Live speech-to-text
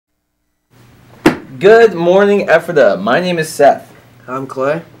Good morning, Ephrata. My name is Seth. I'm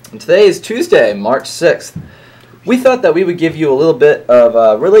Clay. And today is Tuesday, March 6th. We thought that we would give you a little bit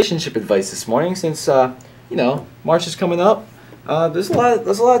of relationship advice this morning since, March is coming up. There's a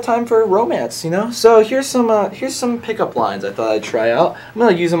lot of time for romance, So here's some pickup lines I thought I'd try out. I'm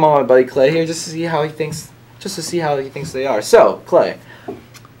going to use them on my buddy Clay here just to see how he thinks they are. So, Clay,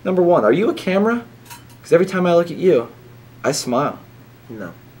 number one, are you a camera? Because every time I look at you, I smile.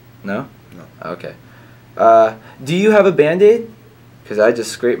 No. No? No. Okay. Do you have a Band-Aid? Because I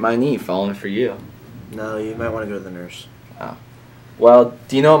just scraped my knee falling for you. No, you might want to go to the nurse. Oh. Well,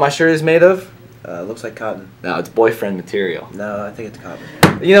 do you know what my shirt is made of? Looks like cotton. No, it's boyfriend material. No, I think it's cotton.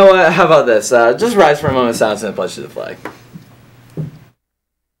 You know what? How about this? Just rise for a moment of silence and a pledge to the flag.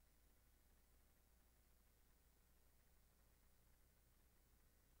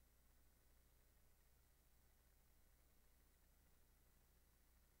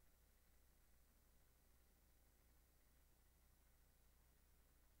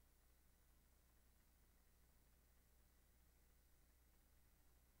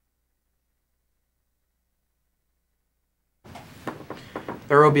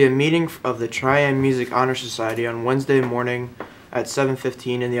 There will be a meeting of the Trian Music Honor Society on Wednesday morning at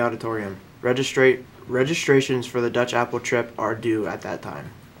 7:15 in the auditorium. Registrations for the Dutch Apple trip are due at that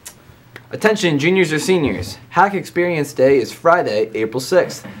time. Attention juniors or seniors. Hack Experience Day is Friday, April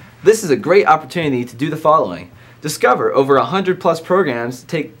 6th. This is a great opportunity to do the following. Discover over 100+ programs,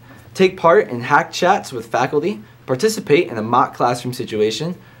 take part in hack chats with faculty, participate in a mock classroom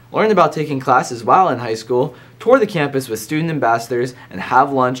situation, learn about taking classes while in high school, tour the campus with student ambassadors, and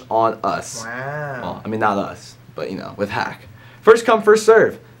have lunch on us. Wow. Well, I mean, not us, but, with Hack. First come, first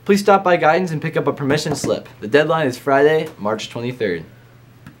serve. Please stop by Guidance and pick up a permission slip. The deadline is Friday, March 23rd.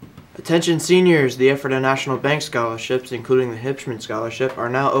 Attention seniors, the Ephrata National Bank scholarships, including the Hipschman Scholarship, are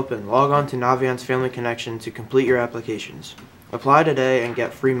now open. Log on to Naviance Family Connection to complete your applications. Apply today and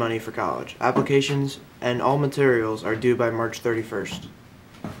get free money for college. Applications and all materials are due by March 31st.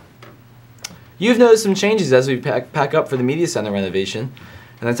 You've noticed some changes as we pack up for the Media Center renovation,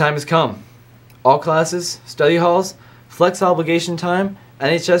 and the time has come. All classes, study halls, flex obligation time,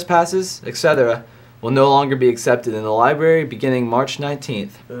 NHS passes, etc. will no longer be accepted in the library beginning March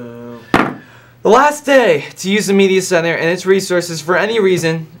 19th. The last day to use the Media Center and its resources for any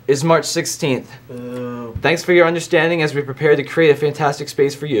reason is March 16th. Thanks for your understanding as we prepare to create a fantastic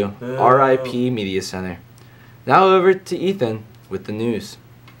space for you. R.I.P. Media Center. Now over to Ethan with the news.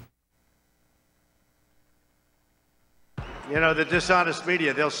 You know, the dishonest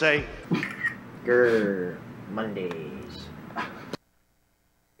media, they'll say, Grr, Mondays.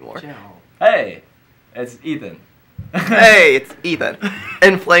 Hey, it's Ethan. Hey, it's Ethan.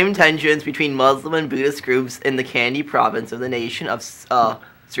 Inflamed tensions between Muslim and Buddhist groups in the Kandy province of the nation of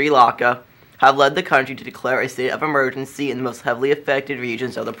Sri Lanka have led the country to declare a state of emergency in the most heavily affected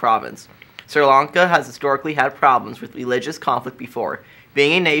regions of the province. Sri Lanka has historically had problems with religious conflict before,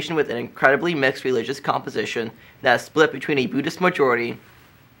 being a nation with an incredibly mixed religious composition that is split between a Buddhist majority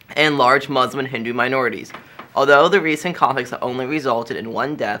and large Muslim and Hindu minorities. Although the recent conflicts have only resulted in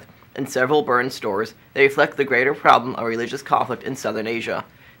one death and several burned stores, they reflect the greater problem of religious conflict in southern Asia.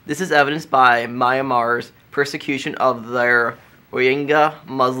 This is evidenced by Myanmar's persecution of their Rohingya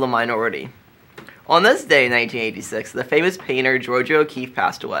Muslim minority. On this day in 1986, the famous painter Georgia O'Keeffe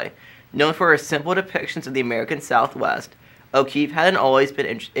passed away. Known for her simple depictions of the American Southwest, O'Keeffe hadn't always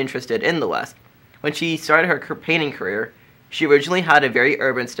been interested in the West. When she started her painting career, she originally had a very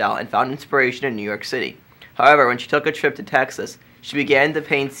urban style and found inspiration in New York City. However, when she took a trip to Texas, she began to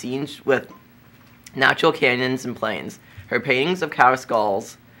paint scenes with natural canyons and plains. Her paintings of cow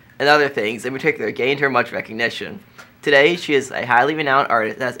skulls and other things in particular gained her much recognition. Today, she is a highly renowned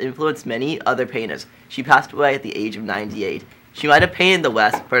artist that has influenced many other painters. She passed away at the age of 98. She might have painted the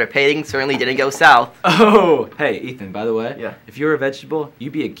West, but her painting certainly didn't go south. Oh, hey, Ethan, by the way, Yeah. if you were a vegetable,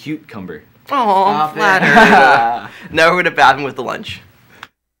 you'd be a cucumber. Oh, flattered. Now we're going to bath with the lunch.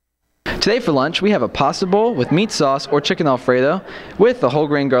 Today for lunch, we have a pasta bowl with meat sauce or chicken Alfredo with a whole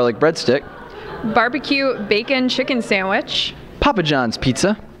grain garlic breadstick, barbecue bacon chicken sandwich, Papa John's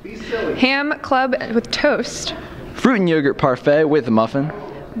pizza, ham club with toast, fruit and yogurt parfait with a muffin,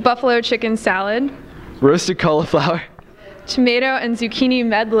 buffalo chicken salad, roasted cauliflower, tomato and zucchini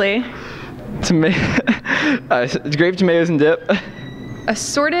medley, grape tomatoes and dip,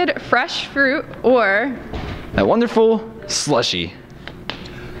 assorted fresh fruit, or a wonderful slushy.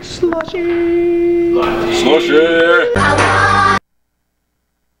 slushy.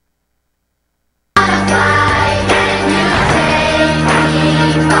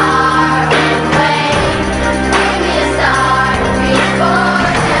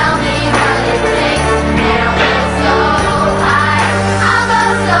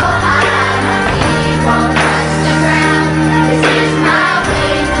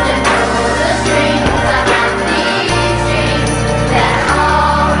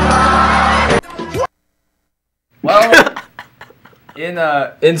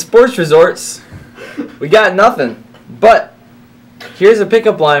 In sports resorts, we got nothing. But here's a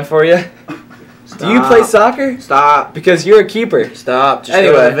pickup line for you. Do you play soccer? Stop. Because you're a keeper. Stop. Just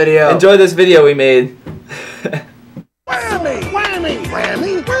Anyway, go to the video. enjoy this video we made. Whammy, whammy,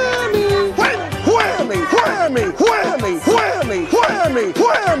 whammy, whammy, whammy, whammy, whammy, whammy, whammy,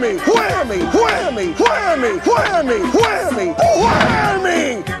 whammy, whammy, whammy, whammy, whammy, whammy,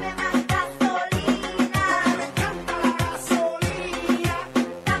 whammy.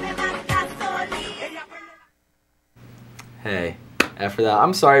 Hey, after that,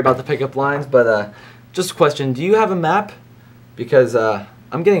 I'm sorry about the pickup lines, but just a question: do you have a map? Because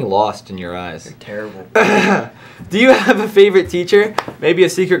I'm getting lost in your eyes. Terrible. Do you have a favorite teacher? Maybe a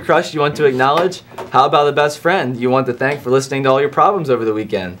secret crush you want to acknowledge? How about a best friend you want to thank for listening to all your problems over the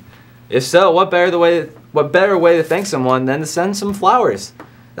weekend? If so, what better way to thank someone than to send some flowers?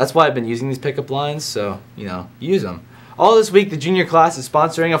 That's why I've been using these pickup lines, so, use them. All this week, the junior class is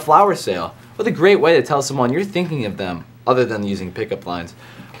sponsoring a flower sale. What a great way to tell someone you're thinking of them, other than using pickup lines.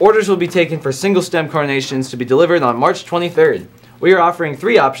 Orders will be taken for single stem carnations to be delivered on March 23rd. We are offering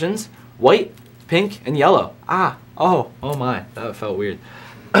 3 options: white, pink, and yellow. Oh my, that felt weird.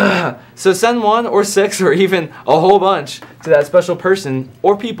 So send 1 or 6 or even a whole bunch to that special person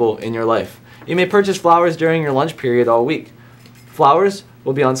or people in your life. You may purchase flowers during your lunch period all week. Flowers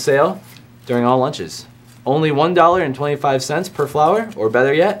will be on sale during all lunches. Only $1.25 per flower, or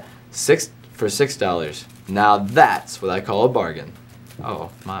better yet, 6 for $6. Now that's what I call a bargain. Oh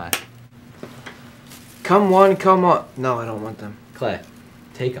my. Come one, come on. No, I don't want them. Clay,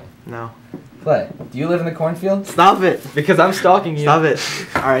 take them. No. Clay, do you live in the cornfield? Stop it. Because I'm stalking you. Stop it.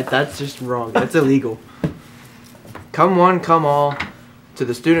 Alright, that's just wrong. That's illegal. Come one, come all to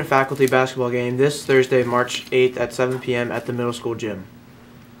the student-faculty basketball game this Thursday, March 8th at 7 p.m. at the middle school gym.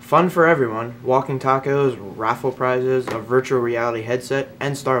 Fun for everyone. Walking tacos, raffle prizes, a virtual reality headset,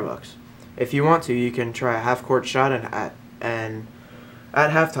 and Starbucks. If you want to, you can try a half-court shot at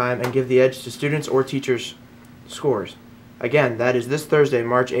halftime and give the edge to students or teachers' scores. Again, that is this Thursday,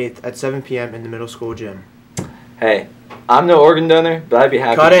 March 8th at 7 p.m. in the middle school gym. Hey, I'm no organ donor, but I'd be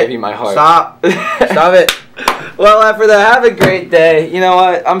happy to give you my heart. Stop. Stop it. Well, after that, have a great day. You know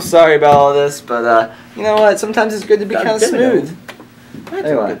what? I'm sorry about all this, but you know what? Sometimes it's good to be kind of smooth. That's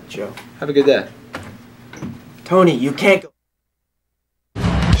Anyway, a good joke. have a good day. Tony, you can't go.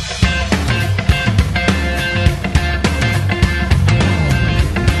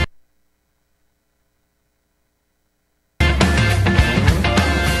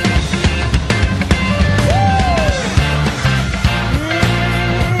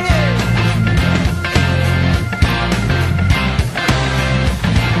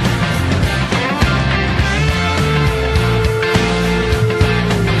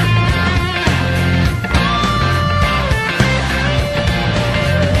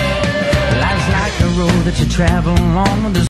 That you travel along.